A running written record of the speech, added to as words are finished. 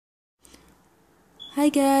Hi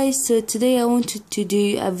guys, so today I wanted to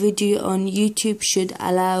do a video on YouTube should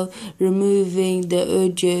allow removing the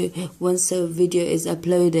audio once a video is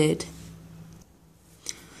uploaded.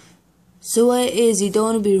 So what it is, you don't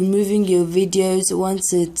want to be removing your videos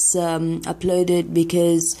once it's uploaded,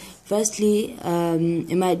 because firstly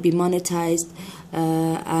it might be monetized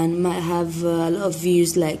and might have a lot of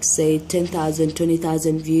views, like say 10,000,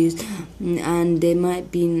 20,000 views, and they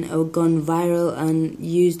might be gone viral and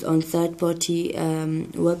used on third-party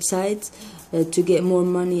websites to get more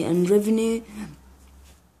money and revenue.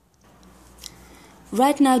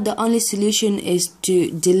 Right now, the only solution is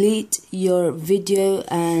to delete your video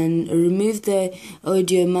and remove the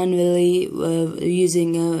audio manually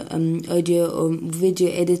using a audio or video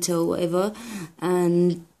editor or whatever,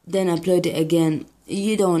 and then upload it again.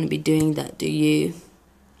 You don't want to be doing that, do you?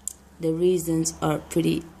 The reasons are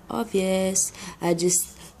pretty obvious. I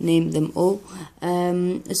just named them all.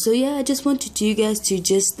 So yeah, I just wanted you guys to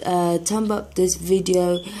just thumb up this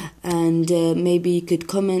video, and maybe you could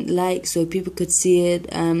comment, like, so people could see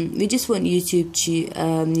it. We just want YouTube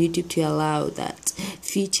to allow that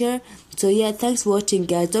feature. So yeah, thanks for watching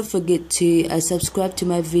guys. Don't forget to subscribe to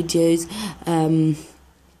my videos,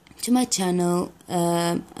 to my channel,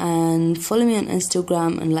 and follow me on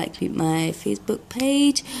Instagram and like my Facebook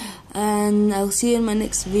page, and I'll see you in my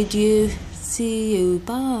next video. See you,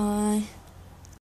 bye.